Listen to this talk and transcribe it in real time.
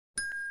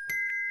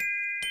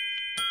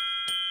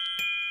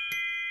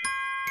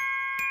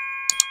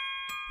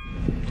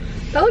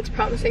That looks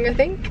promising, I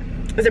think.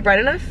 Is it bright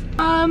enough?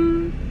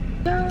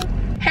 Yeah.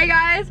 Hey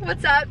guys,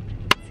 what's up?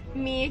 It's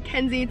me,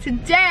 Kenzie.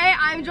 Today,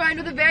 I'm joined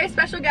with a very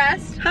special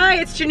guest. Hi,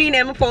 it's Jeanine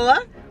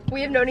Amapola.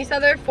 We have known each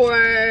other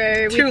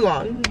for... Too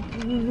long.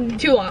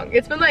 Too long.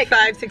 It's been like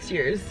 5-6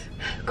 years.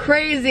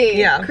 Crazy.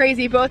 Yeah.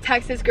 Crazy. Both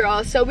Texas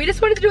girls. So we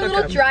just wanted to do a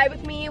little drive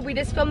with me. We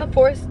just filmed the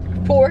forest.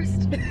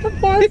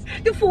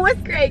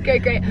 Great.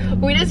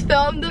 We just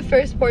filmed the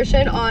first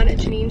portion on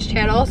Jeanine's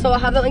channel, so I'll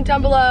have that link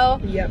down below.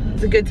 Yep,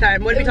 it's a good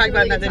time. What did we talk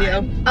about in that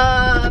video?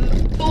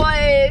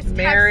 Boys,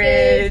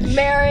 marriage, Texas,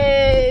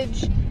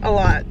 marriage, a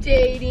lot,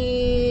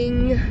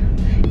 dating.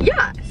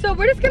 Yeah, so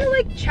we're just gonna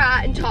like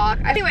chat and talk.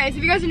 Anyways,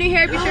 if you guys are new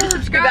here, be sure to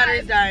subscribe. The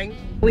battery's dying.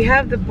 We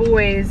have the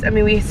boys. I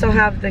mean, we still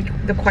have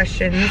the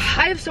questions.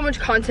 I have so much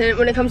content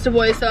when it comes to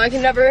boys, so I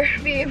can never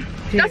be.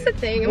 Dude, that's the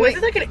thing. Boys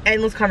is like an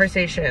endless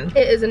conversation.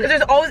 It isn't. Because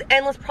there's always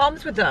endless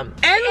problems with them.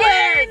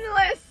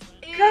 Endless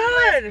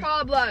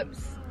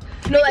problems.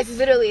 No, like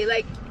literally,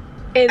 like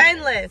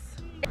endless.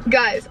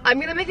 Guys, I'm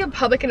gonna make a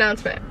public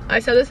announcement. I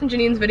said this in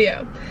Jeanine's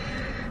video.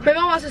 My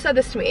mom also said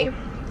this to me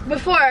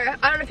before. I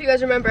don't know if you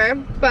guys remember,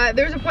 but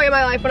there was a point in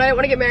my life when I didn't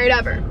want to get married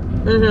ever.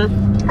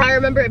 I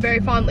remember it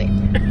very fondly.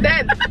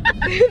 Then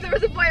there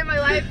was a point in my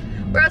life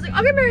where I was like,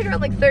 I'll get married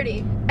around like 30,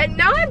 and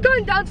now I've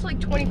gone down to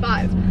like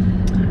 25.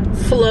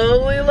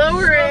 Slowly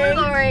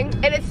lowering,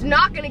 and it's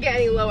not gonna get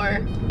any lower.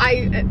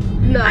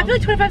 No. I feel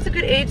like 25 is a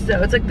good age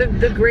though. It's like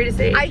the greatest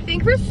age. I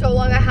think for so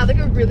long I had like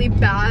a really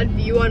bad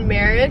view on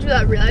marriage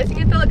without realizing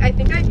it though. Like I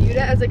think I viewed it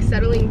as like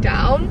settling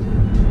down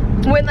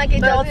when like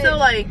it doesn't. Also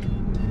like,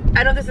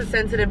 I know this is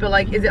sensitive, but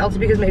like, is it also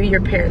because maybe your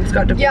parents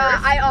got divorced?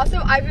 Yeah,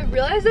 I've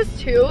realized this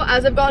too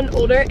as I've gotten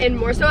older, and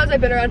more so as I've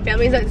been around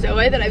families at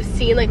Zoe, that I've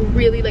seen like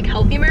really like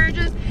healthy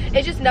marriages.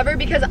 It's just never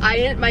because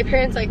my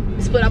parents like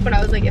split up when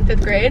I was like in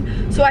 5th grade,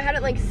 so I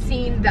hadn't like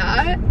seen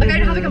that. Like I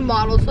didn't have like a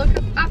model to look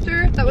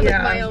after that was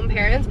like my own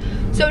parents.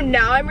 So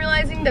now I'm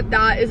realizing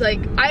that is like,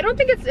 I don't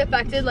think it's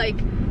affected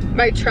like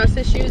my trust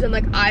issues, and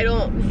like I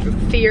don't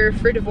fear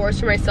for divorce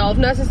for myself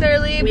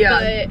necessarily.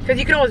 Yeah, because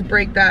you can always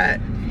break that.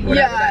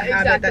 Whatever, that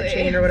habit, that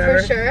chain or whatever.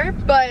 For sure.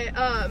 But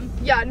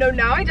yeah, no,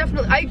 now I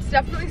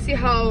definitely see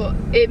how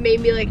it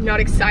made me like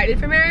not excited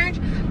for marriage.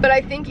 But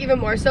I think even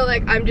more so,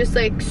 like I'm just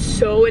like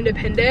so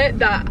independent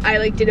that I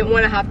like didn't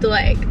want to have to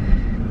like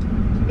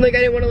I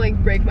didn't want to like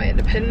break my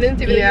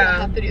independence, even though you don't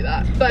have to do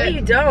that. But yeah,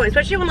 you don't,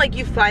 especially when like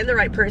you find the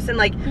right person,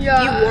 like you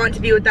want to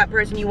be with that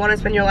person, you want to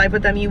spend your life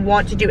with them, you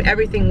want to do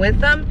everything with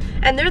them,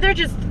 and they're there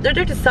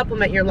to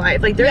supplement your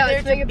life. Like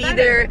they're there to be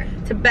there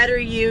to better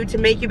you, to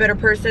make you a better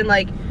person.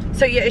 Like,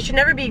 so yeah, it should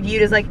never be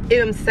viewed as like,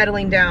 ew, I'm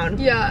settling down.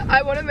 Yeah,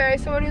 I want to marry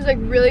someone who's like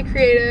really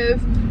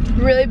creative,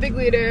 really big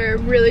leader,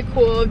 really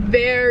cool,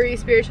 very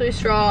spiritually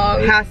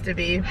strong. Has to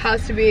be.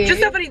 Just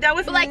so funny, that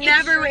was like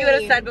never what you would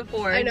have said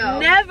before. I know.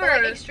 Never.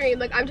 But, like extreme,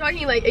 like I'm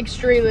talking like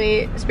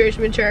extremely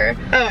spiritually mature.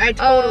 Oh, I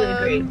totally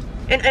agree.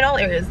 In all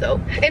areas though.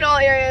 In all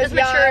areas, just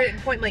mature,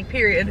 point blank,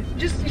 period.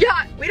 Just,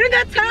 we don't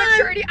got time.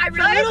 Maturity, I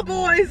realized, little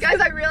boys. Guys,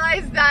 I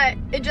realized that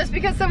just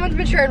because someone's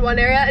mature in one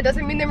area, it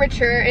doesn't mean they're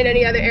mature in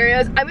any other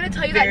areas. I'm gonna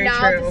tell you that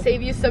now to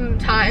save you some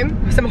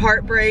time. Some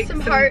heartbreak. Some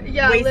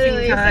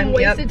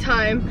wasted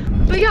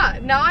time. But yeah,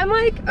 now I'm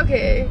like,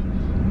 okay,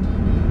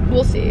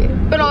 we'll see.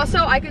 But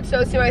also, I could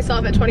so see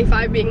myself at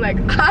 25 being like,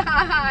 ha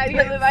ha ha, I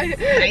live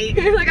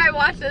my like I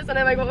watched this and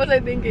I'm like, what was I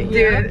thinking?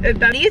 Dude,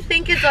 do you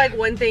think it's like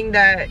one thing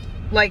that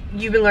like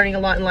you've been learning a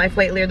lot in life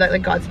lately, or that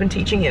like God's been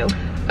teaching you?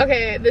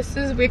 Okay,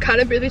 we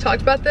kind of briefly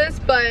talked about this,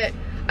 but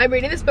I'm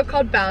reading this book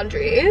called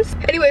Boundaries.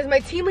 Anyways, my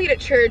team lead at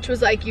church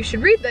was like, you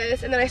should read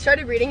this, and then I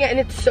started reading it, and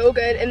it's so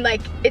good. And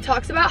like it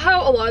talks about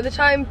how a lot of the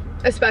time,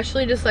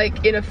 especially just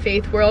like in a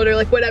faith world or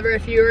like whatever,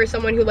 if you're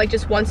someone who like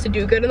just wants to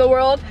do good in the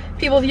world,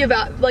 people view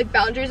like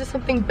boundaries as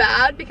something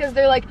bad, because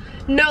they're like,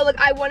 no, like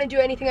I want to do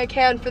anything I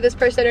can for this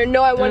person, or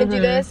no, I want to do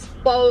this,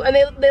 well, and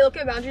they look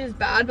at boundaries as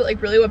bad, but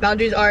like really what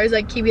boundaries are is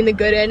like keeping the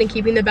good in and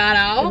keeping the bad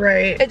out.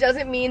 Right. It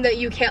doesn't mean that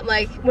you can't,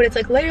 like when it's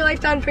like lay your life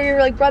down for your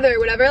like brother or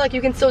whatever, like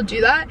you can still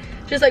do that,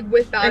 just like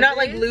with boundaries. And not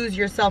like lose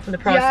yourself in the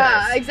process.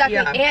 Yeah, exactly.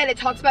 Yeah. And it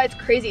talks about, it's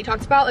crazy, it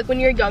talks about like when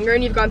you're younger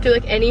and you've gone through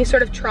like any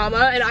sort of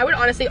trauma, and I would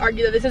honestly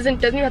argue that this doesn't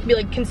even have to be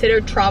like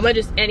considered trauma,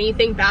 just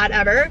anything bad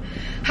ever,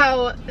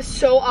 how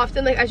so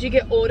often like as you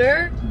get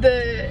older,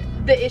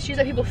 the issues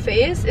that people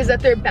face is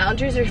that their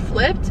boundaries are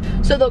flipped,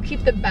 so they'll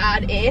keep the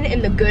bad in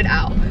and the good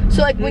out.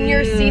 So like when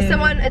you see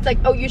someone, it's like,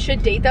 oh, you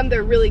should date them,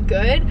 they're really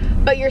good,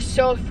 but you're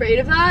so afraid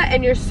of that,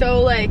 and you're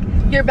so like,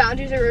 your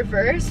boundaries are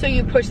reversed, so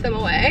you push them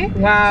away.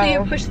 Wow. So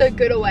you push the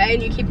good away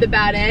and you keep the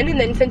bad in, and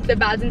then since the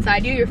bad's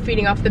inside you, you're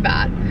feeding off the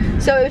bad.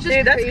 So it was just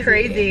crazy. That's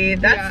crazy.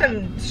 That's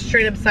some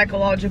straight up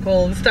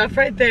psychological stuff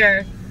right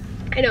there.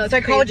 I know, it's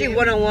Psychology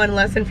 101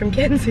 lesson from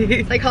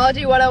Kenzie.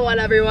 Psychology 101,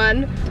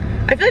 everyone.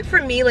 I feel like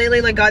for me lately,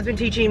 like God's been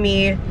teaching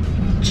me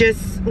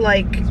just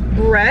like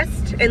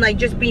rest and like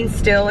just being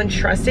still and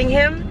trusting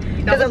Him.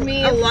 Because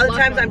a lot of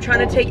times I'm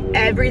trying to take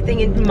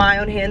everything into my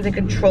own hands and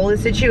control the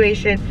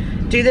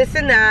situation, do this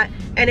and that,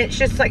 And it's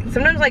just like,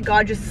 sometimes like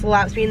God just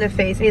slaps me in the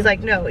face and he's like,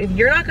 no, if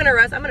you're not gonna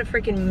rest, I'm gonna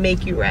freaking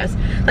make you rest.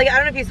 Like, I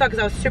don't know if you saw, because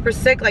I was super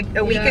sick like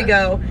a week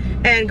ago,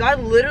 and God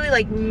literally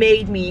like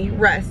made me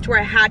rest to where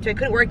I had to. I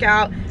couldn't work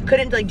out,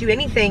 couldn't like do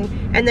anything,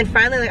 and then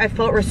finally like I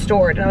felt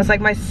restored, and I was like,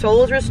 my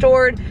soul is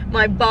restored,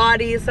 my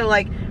body. So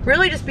like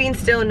really just being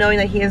still and knowing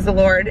that he is the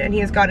Lord and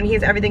he is God and he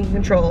has everything in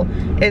control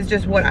is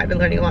just what I've been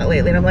learning a lot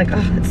lately. And I'm like,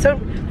 oh, it's so,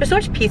 there's so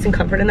much peace and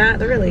comfort in that.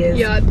 There really is.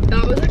 Yeah,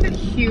 that was like a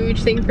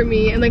huge thing for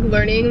me, and like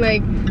learning,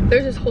 like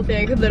there's this whole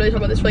thing, I could literally talk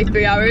about this for like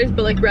 3 hours,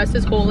 but like rest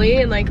is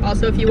holy, and like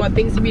also if you want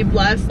things to be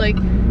blessed, like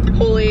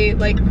holy,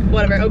 like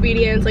whatever,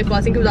 obedience, like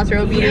blessing comes after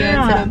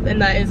obedience,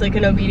 and that is like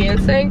an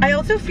obedience thing. I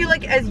also feel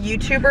like as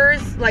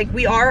YouTubers, like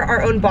we are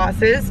our own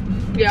bosses.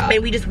 Yeah.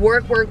 And we just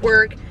work,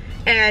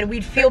 and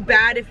we'd feel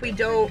bad if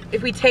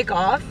we take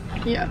off.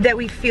 Yeah. That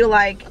we feel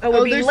like, oh,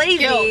 we're being lazy.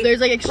 Guilt. There's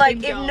like extreme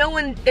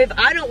guilt. If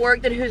I don't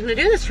work, then who's gonna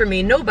do this for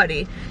me?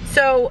 Nobody.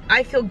 So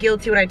I feel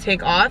guilty when I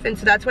take off, and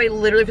so that's why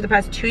literally for the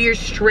past 2 years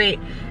straight,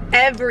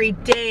 every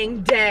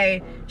dang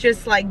day,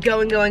 just like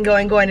going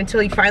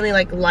until you finally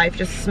like life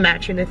just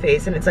smacks you in the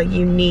face, and it's like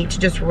you need to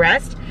just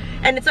rest.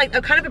 And it's like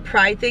a kind of a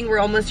pride thing where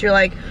almost you're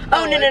like,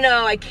 oh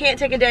no, I can't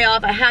take a day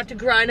off, I have to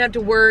grind, I have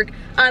to work,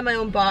 I'm my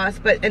own boss.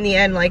 But in the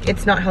end, like,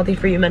 it's not healthy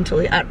for you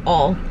mentally at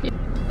all.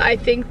 I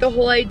think the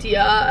whole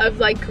idea of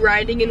like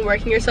grinding and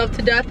working yourself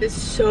to death is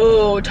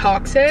so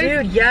toxic.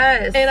 Dude,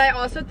 yes. And I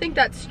also think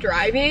that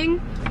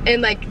striving,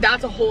 and like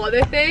that's a whole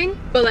other thing,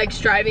 but like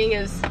striving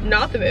is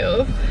not the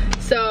move.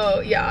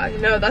 So yeah,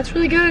 no, that's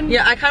really good.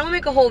 Yeah, I kind of want to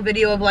make a whole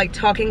video of like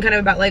talking kind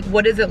of about like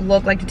what does it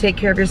look like to take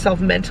care of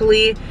yourself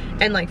mentally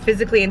and like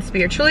physically and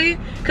spiritually.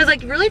 Because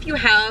like really if you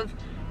have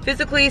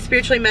physically,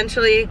 spiritually,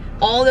 mentally,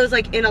 all those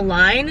like in a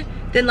line,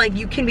 then like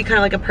you can be kind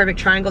of like a perfect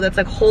triangle that's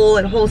like whole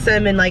and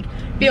wholesome and like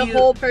be a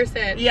whole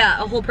person.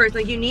 Yeah, a whole person.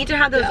 Like you need to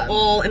have those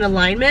all in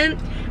alignment,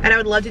 and I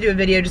would love to do a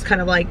video just kind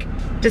of like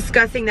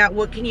discussing that.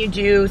 What can you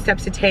do,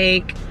 steps to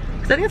take,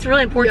 because I think that's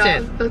really important.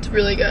 Yeah, that's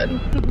really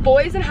good.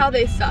 Boys and how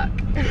they suck.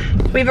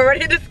 We've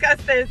already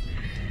discussed this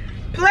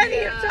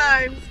plenty of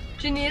times.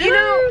 Jeanine, you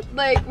know,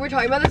 like we were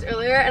talking about this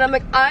earlier, and I'm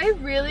like, I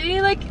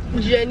really like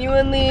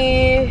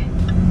genuinely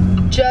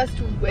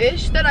just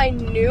wish that I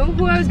knew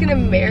who I was gonna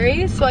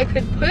marry so I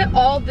could put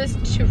all this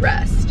to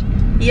rest.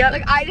 Yeah.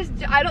 Like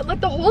I don't like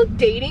the whole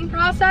dating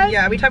process.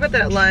 Yeah, we talked about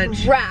that at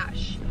lunch.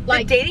 Trash.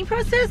 Like the dating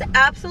process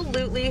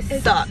absolutely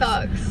sucks.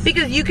 Sucks.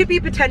 Because you could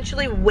be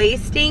potentially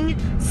wasting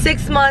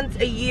 6 months,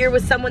 a year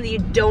with someone that you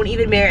don't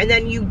even marry, and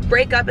then you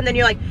break up, and then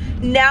you're like,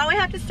 now I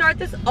have to start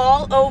this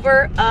all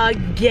over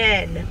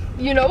again.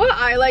 You know what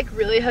I like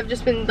really have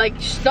just been like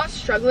not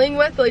struggling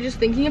with, but like just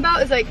thinking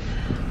about is like,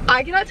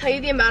 I cannot tell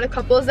you the amount of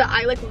couples that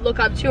I like look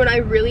up to and I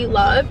really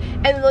love,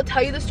 and they'll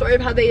tell you the story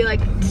of how they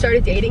like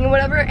started dating and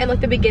whatever, and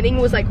like the beginning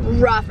was like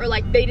rough, or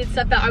like they did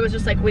stuff that I was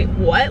just like, wait,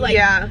 what? Like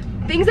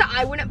things that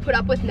I wouldn't put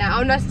up with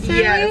now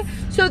necessarily.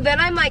 So then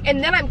I'm like,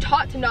 and then I'm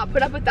taught to not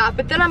put up with that,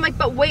 but then I'm like,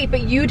 but wait,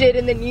 but you did,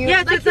 and then you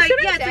it's like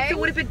so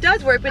what if it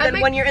does work? But then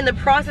like, when you're in the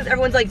process,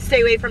 everyone's like,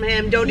 stay away from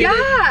him, don't do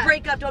this,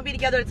 break up, don't be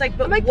together. It's like,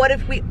 but like, what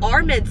if we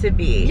are meant to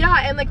be?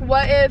 Yeah, and like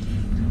what if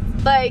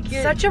like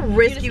you're such a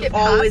risk you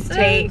always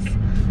take.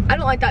 I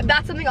don't like that.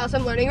 That's something else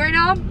I'm learning right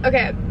now.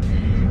 Okay,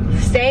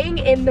 staying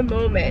in the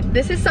moment.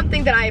 This is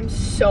something that I am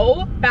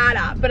so bad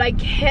at, but I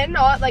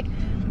cannot, like,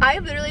 I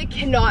literally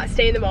cannot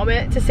stay in the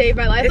moment to save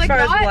my life. As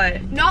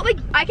like not like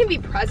I can be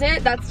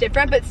present, that's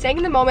different, but staying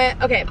in the moment.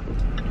 Okay,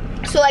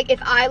 so like if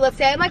let's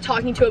say I'm like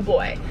talking to a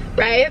boy,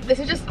 right? This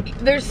is just,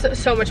 there's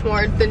so much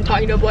more than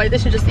talking to a boy.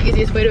 This is just the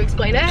easiest way to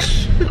explain it.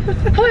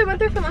 Oh, I went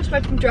there for lunch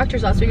with my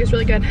directors last week. It was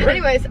really good.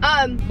 Anyways,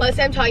 let's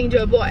say I'm talking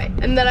to a boy,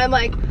 and then I'm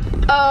like,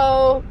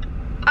 oh,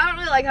 I don't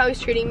really like how he's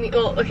treating me.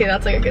 Well, okay,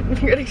 that's like a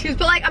good excuse,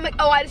 but like I'm like,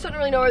 oh, I just don't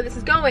really know where this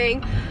is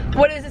going.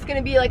 What is this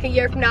gonna be like a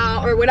year from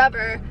now or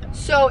whatever?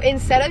 So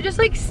instead of just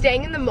like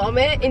staying in the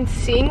moment and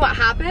seeing what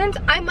happens,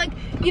 I'm like,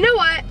 you know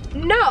what?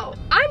 No,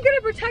 I'm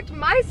gonna protect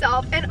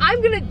myself and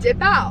I'm gonna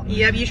dip out.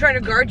 Yeah, but you're trying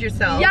to guard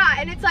yourself. Yeah,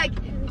 and it's like,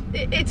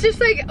 it's just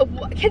like,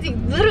 Kenzie,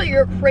 literally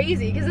you're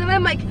crazy. Because then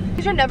I'm like,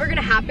 these are never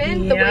gonna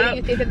happen the way that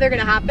you think that they're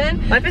gonna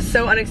happen. Life is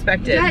so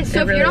unexpected. Yeah,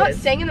 so if you're not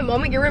staying in the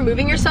moment, you're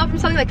removing yourself from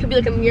something that could be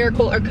like a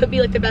miracle or could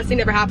be like the best thing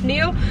that ever happened to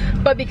you.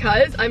 But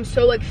because I'm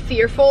so like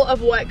fearful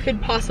of what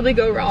could possibly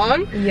go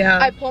wrong,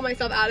 I pull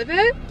myself out of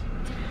it.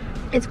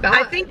 It's bad.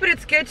 I think, but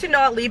it's good to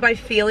not lead by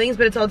feelings,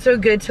 but it's also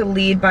good to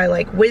lead by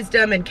like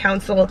wisdom and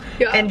counsel,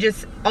 and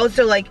just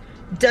also like,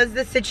 does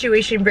this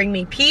situation bring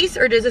me peace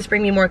or does this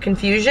bring me more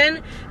confusion?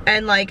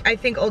 And like, I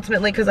think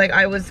ultimately, because like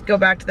I always go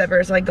back to that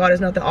verse, like God is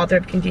not the author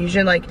of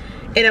confusion. Like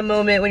in a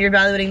moment when you're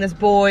evaluating this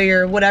boy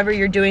or whatever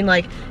you're doing,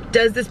 like,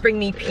 does this bring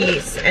me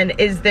peace? And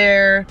is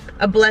there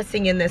a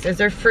blessing in this? Is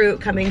there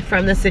fruit coming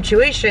from this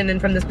situation and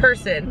from this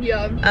person?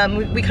 Yeah.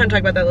 We kind of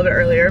talked about that a little bit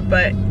earlier,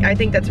 but I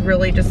think that's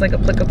really just like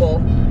applicable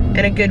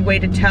and a good way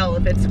to tell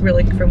if it's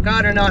really from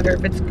God or not, or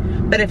if it's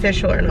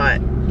beneficial or not.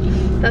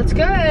 That's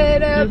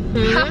good. Do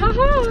you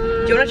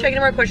want to check any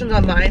more questions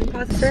on mine,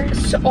 Pastor?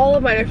 So all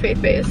of mine are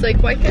faith-based. Like,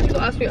 why can't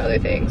people ask me other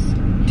things?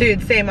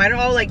 Dude, same. Mine are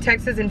all like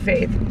Texas and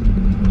faith.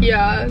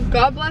 Yeah,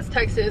 God bless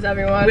Texas,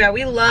 everyone. Yeah,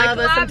 we love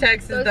us some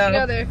Texas though.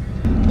 Together.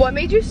 What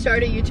made you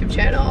start a YouTube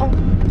channel?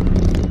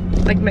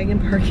 Like Megan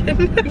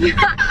Parkin.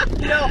 Yeah,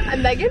 no,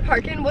 Megan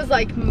Parkin was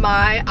like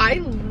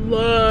I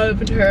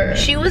loved her.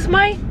 She was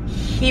my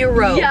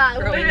hero. Yeah,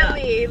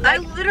 literally. Like,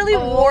 I literally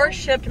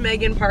worshipped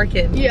Megan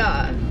Parkin.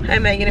 Yeah. Hi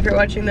Megan, if you're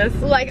watching this.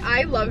 Like,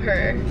 I love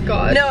her.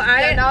 God. No,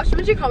 now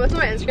when she comments on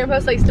my Instagram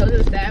post, like still to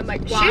this day, I'm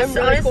like, wow, she's I'm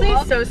really honestly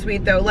cool. so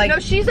sweet though. Like, no,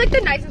 she's like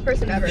the nicest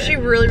person ever. She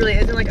really, really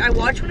is. And like, I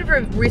watched one of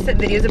her recent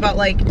videos about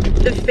like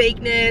the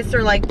fakeness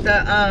or like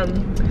the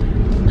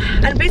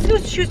and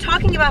basically she was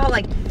talking about how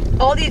like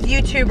all these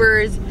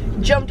YouTubers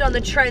jumped on the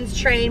trends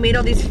train, made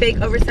all these fake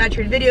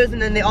oversaturated videos, and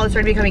then they all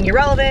started becoming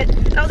irrelevant.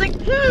 And I was like,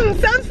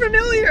 sounds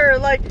familiar.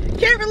 Like,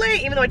 can't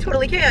relate, even though I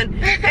totally can.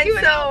 And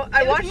so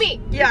I watched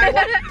me. Yeah, I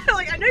watched,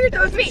 like, I know you're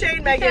throwing some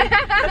shade, Megan.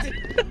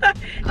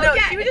 No,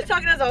 she was just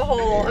talking as a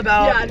whole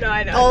about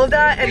all of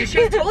that, and she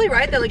was totally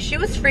right that like she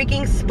was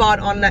freaking spot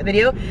on in that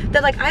video.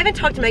 That like I haven't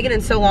talked to Megan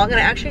in so long, and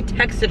I actually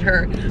texted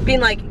her,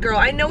 being like, girl,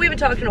 I know we haven't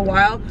talked in a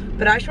while,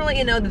 but I just want to let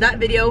you know that that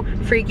video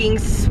freaking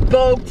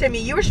spoke to me.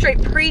 You were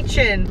straight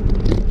preaching.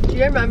 Do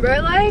you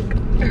remember like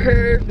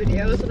her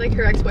videos with like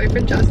her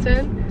ex-boyfriend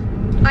Justin?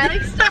 I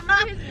like still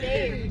remember his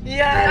name.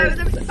 Yes. I was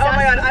obsessed. Oh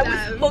my god, I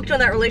was hooked on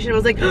that relationship. I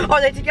was like, oh,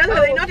 are they together?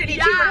 Are they not? Did he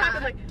cheat? What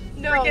happened? Like,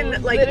 no,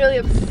 freaking like literally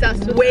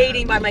obsessed with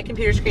waiting by my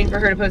computer screen for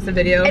her to post a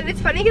video. And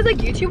it's funny because like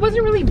YouTube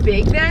wasn't really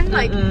big then,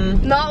 like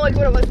not like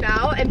what it was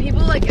now, and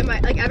people like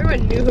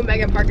everyone knew who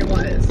Megan Parkin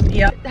was.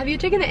 Yep. Have you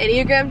taken the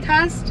Enneagram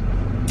test?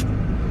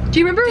 Do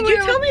you remember? Did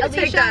you tell me to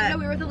take that? No,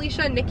 we were with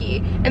Alicia and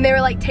Nikki, and they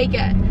were like, take it,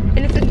 and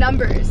it's in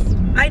numbers.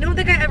 I don't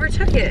think I ever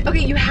took it.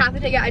 Okay, you have to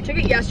take it. I took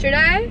it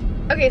yesterday.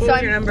 Okay, so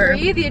I'm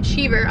 3, the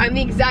achiever. I'm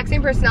the exact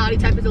same personality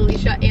type as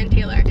Alicia and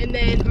Taylor. And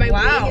then my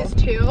wing is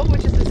 2,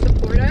 which is the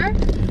supporter.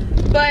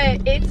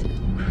 But it's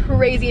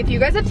crazy. If you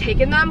guys have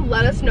taken them,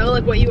 let us know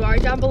like what you are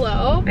down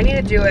below. I need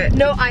to do it.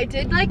 No, I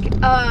did like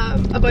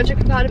a bunch of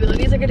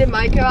compatibilities. Like I did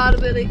my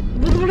compatibility.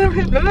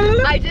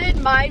 I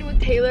did mine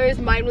with Taylor's,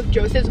 mine with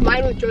Joseph's.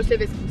 Mine with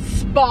Joseph is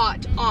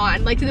spot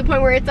on. Like to the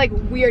point where it's like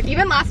weird.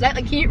 Even last night,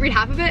 like he read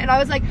half of it and I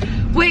was like,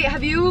 wait, I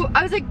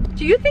was like,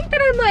 do you think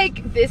that I'm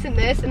like this and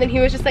this? And then he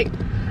was just like,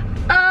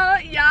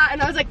 yeah,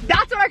 and I was like,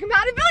 that's what our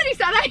compatibility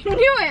said. I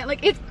knew it.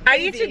 Like, it's crazy. I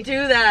need to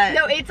do that.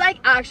 No, it's like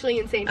actually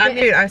insane.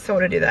 I still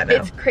want to do that now.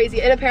 It's crazy.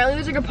 And apparently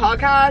there's like a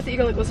podcast that you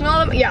can like listen to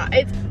all of them. Yeah,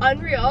 it's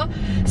unreal.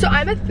 So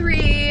I'm a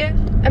 3.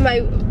 Am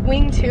I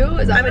wing 2?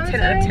 Is that I'm a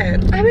 10 out of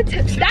 10. I'm a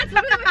 10. That's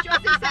literally what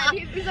Joseph said.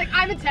 He's like,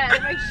 I'm a 10.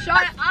 I'm like,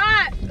 shut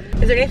up.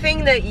 Is there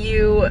anything that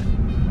you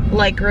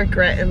like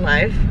regret in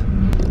life?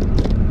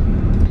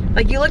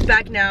 Like you look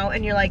back now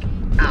and you're like,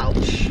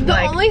 ouch.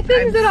 The only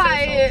thing that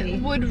I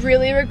would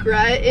really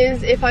regret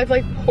is if I've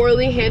like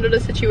poorly handled a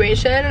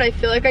situation, and I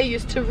feel like I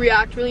used to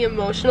react really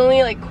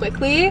emotionally, like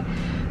quickly.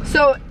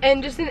 So,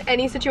 and just in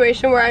any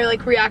situation where I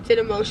like reacted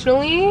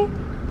emotionally.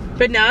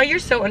 But now you're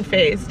so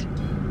unfazed.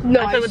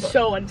 No, I'm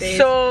so unfazed.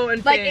 So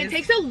unfazed. Like it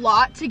takes a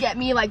lot to get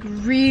me like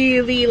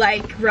really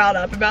like riled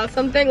up about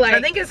something. Like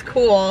I think it's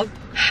cool.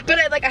 But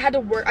I had to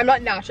work. I'm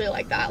not naturally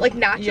like that. Like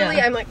naturally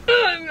I'm like,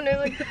 I'm gonna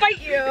like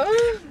fight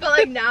you. But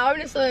like now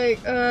I'm just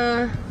like,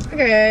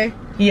 okay.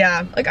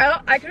 Yeah. Like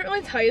I couldn't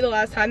really tell you the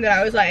last time that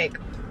I was like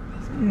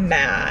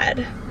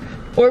mad.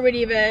 Or would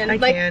even I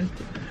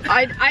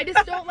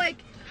just don't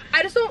like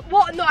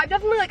well no, I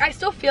definitely like I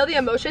still feel the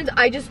emotions.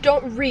 I just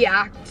don't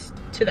react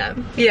to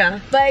them. Yeah.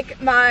 Like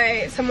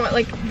somewhat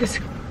like this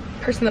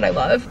person that I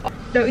love.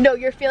 No,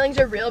 your feelings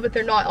are real, but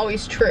they're not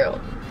always true.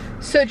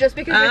 So just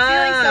because you're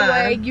feeling some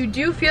way, you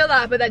do feel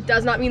that, but that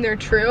does not mean they're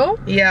true.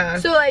 Yeah.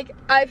 So like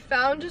I've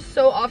found just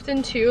so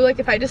often too, like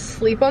if I just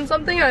sleep on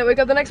something and I wake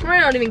up the next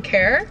morning, I don't even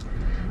care.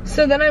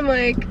 So then I'm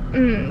like,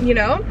 you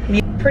know?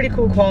 Pretty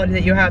cool quality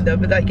that you have though,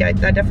 but that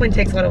definitely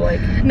takes a lot of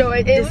like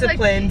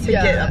discipline to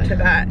get up to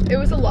that. It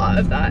was a lot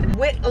of that.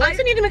 Wait,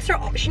 Alexa needs to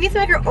make she needs to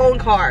make her own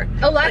car.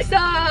 Alexa,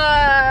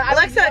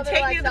 Alexa,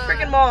 take me to the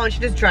freaking mall, and she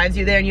just drives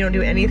you there and you don't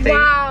do anything.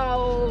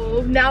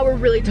 Wow, now we're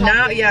really talking.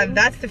 Now, yeah,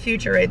 that's the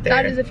future right there.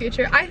 That is the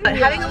future. I think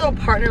having a little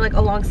partner like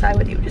alongside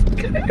with you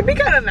it'd be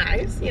kind of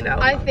nice, you know.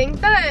 I think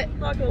that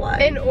not gonna lie,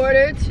 in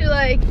order to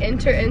like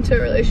enter into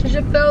a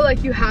relationship though,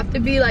 like you have to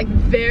be like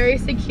very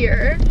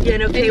secure. Yeah,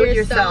 and okay with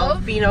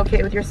yourself, being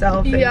okay with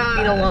yourself, and being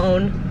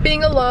alone.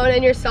 Being alone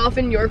and yourself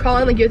and your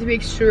calling, like you have to be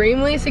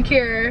extremely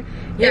secure.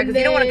 Yeah, because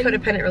you don't want a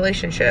codependent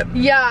relationship.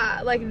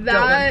 Yeah, like that.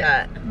 Don't want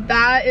that.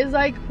 That is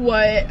like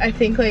what I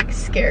think like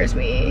scares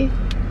me.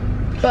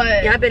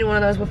 But yeah, I've been in one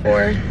of those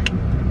before.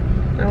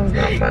 That was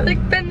not fun.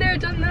 Like been there,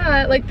 done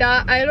that. Like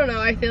that, I don't know.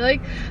 I feel like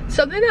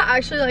something that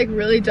actually like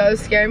really does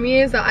scare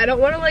me is that I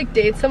don't want to like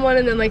date someone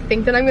and then like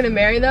think that I'm gonna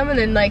marry them and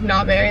then like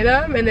not marry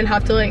them and then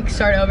have to like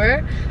start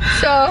over.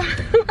 So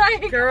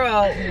like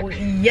girl,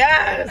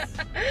 yes.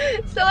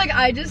 So like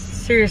I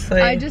just seriously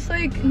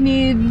like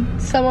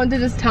need someone to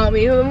just tell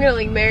me who I'm gonna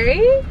like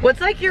marry. What's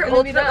like your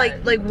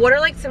ultimate like what are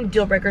like some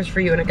deal breakers for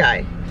you in a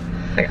guy?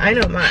 Like, I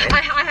know mine.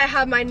 I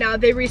have mine now.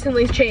 They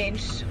recently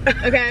changed.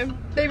 Okay?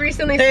 They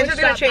recently switched up.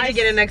 They're gonna change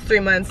again in the next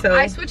 3 months, so.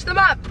 I switched them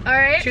up,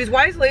 alright? Choose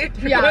wisely.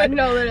 Yeah,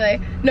 no, literally.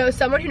 No,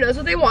 someone who knows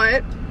what they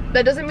want.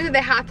 That doesn't mean that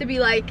they have to be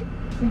like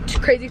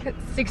crazy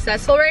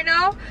successful right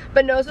now,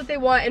 but knows what they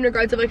want in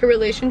regards of like a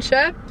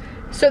relationship.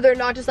 So they're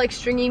not just like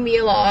stringing me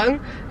along,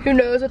 who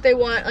knows what they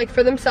want like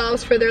for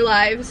themselves, for their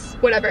lives,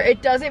 whatever.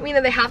 It doesn't mean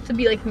that they have to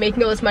be like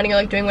making all this money or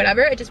like doing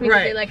whatever. It just means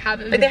that they like have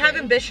like they have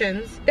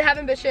ambitions. They have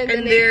ambitions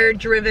and they're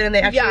driven and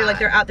they actually like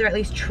they're out there at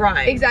least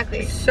trying. Exactly.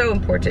 It's so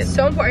important.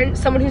 So important.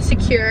 Someone who's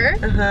secure.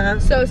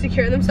 So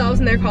secure in themselves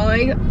and their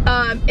calling.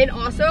 And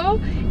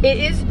also it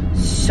is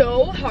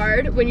so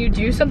hard when you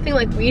do something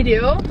like we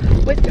do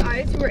with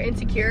guys who are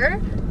insecure,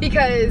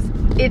 because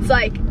it's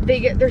like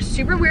they're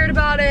super weird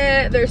about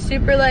it. They're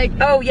super like,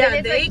 oh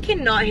yeah, they like,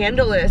 cannot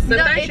handle this. Some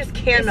guys just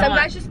cannot. Some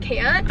guys just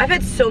can't. I've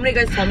had so many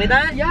guys tell me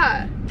that.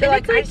 Yeah. They're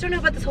like, I just don't know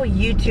about this whole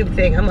YouTube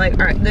thing. I'm like,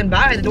 all right, then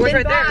bye. The door's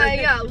right there. Like,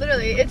 yeah,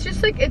 literally. It's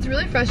just like, it's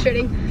really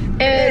frustrating.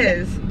 And it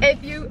is.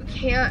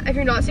 If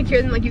you're not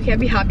secure, then like you can't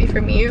be happy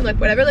for me or like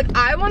whatever. Like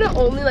I want to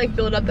only like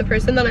build up the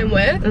person that I'm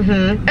with.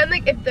 And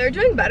like if they're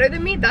doing better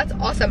than me, that's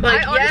awesome.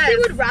 Like, I honestly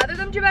would rather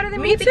them do better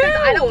than me because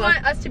I don't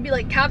want us to be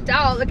like capped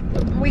out. Like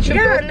we should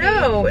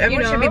both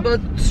everyone should be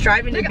both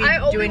striving to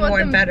be doing more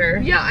and better.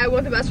 Yeah, I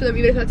want the best for them,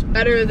 even if that's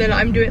better than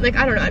I'm doing. Like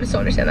I don't know, I just don't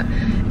understand that.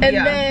 And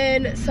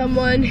then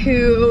someone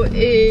who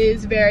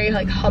is very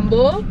like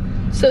humble.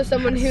 So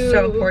someone who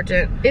so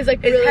important is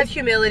like really, has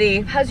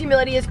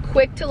humility, is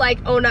quick to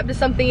like own up to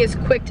something, is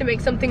quick to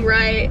make something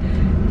right,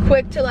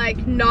 quick to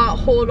like not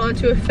hold on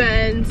to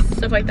offense,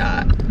 stuff like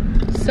that.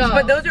 So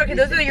but those are okay,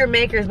 those are your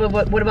makers, but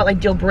what about like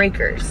deal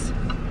breakers?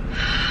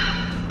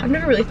 I've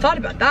never really thought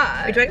about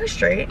that. Do I go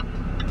straight?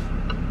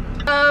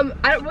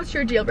 What's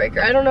your deal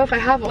breaker? I don't know if I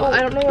have one.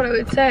 I don't know what I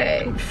would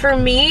say. For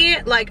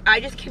me, like, I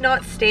just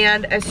cannot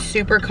stand a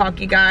super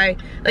cocky guy.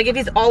 Like, if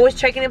he's always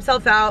checking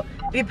himself out,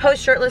 if he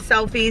posts shirtless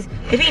selfies,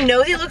 if he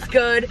knows he looks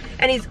good,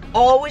 and he's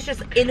always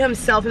just in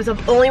himself,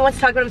 only wants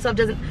to talk about himself,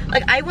 doesn't,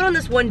 like, I went on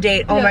this one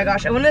date, oh my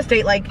gosh, I went on this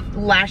date, like,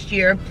 last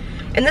year,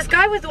 and this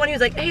guy was the one who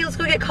was like, hey, let's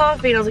go get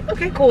coffee, and I was like,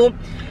 okay, cool.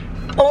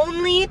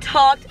 Only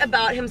talked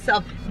about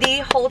himself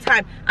the whole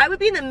time. I would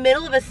be in the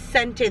middle of a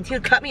sentence, he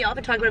would cut me off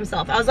and talk about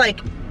himself. I was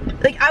like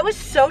I was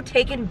so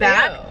taken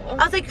back.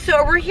 I was like,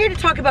 so we're here to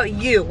talk about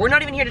you. We're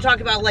not even here to talk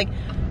about like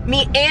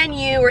me and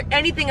you or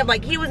anything of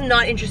like, he was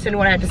not interested in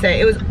what I had to say.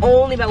 It was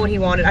only about what he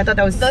wanted. I thought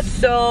that was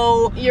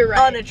so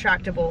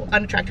unattractive.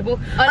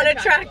 Unattractable.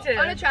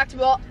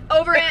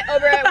 Over it,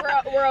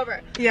 we're over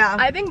it. Yeah.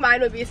 I think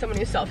mine would be someone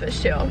who's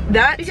selfish too.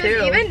 Because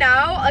even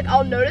now, like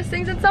I'll notice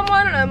things in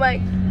someone and I'm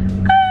like,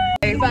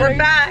 we're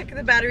back.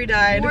 The battery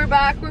died. We're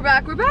back.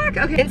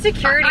 Okay.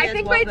 Insecurity. I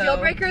think my deal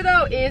breaker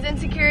though is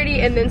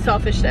insecurity and then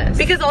selfishness.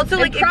 Because also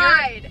like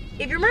pride.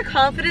 If you're more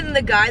confident in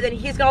the guy, then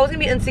he's always gonna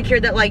be insecure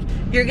that like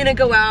you're gonna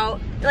go out.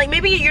 Like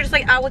maybe you're just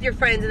like out with your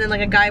friends and then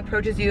like a guy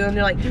approaches you and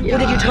they're like, well,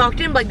 did you talk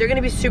to him? Like they're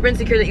gonna be super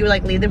insecure that you would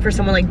like leave them for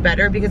someone like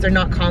better because they're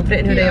not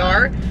confident in who they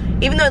are.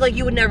 Even though like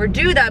you would never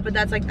do that, but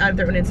that's like out of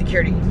their own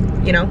insecurity,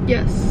 you know?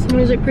 Yes, someone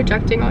who's like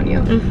projecting on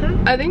you.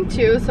 I think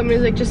too, someone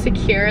who's like just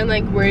secure and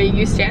like where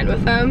you stand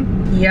with them.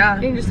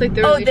 Yeah. And just like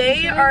their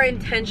they are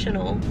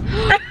intentional.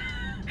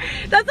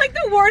 That's like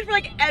the word for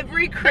like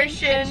every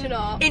Christian.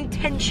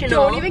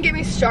 Intentional. Don't even get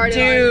me started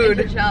on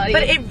intentionality.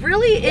 But it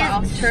really is.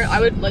 Wow, I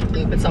would like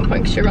leave at some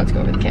point because you're about to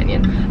go over the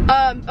canyon.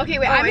 Okay,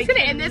 wait, I'm just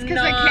gonna end this because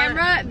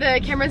the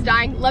camera's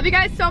dying. Love you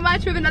guys so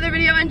much. We have another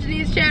video on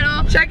Janine's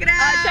channel. Check it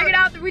out. Check it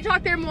out. We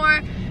talk there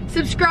more.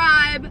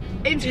 Subscribe.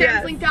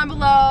 Instagram's link down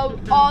below.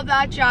 All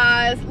that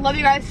jazz. Love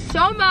you guys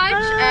so much.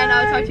 And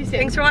I'll talk to you soon.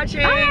 Thanks for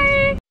watching.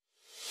 Bye.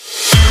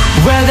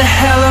 Where the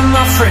hell are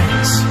my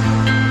friends?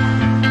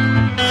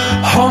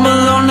 Home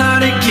alone,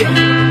 not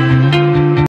again.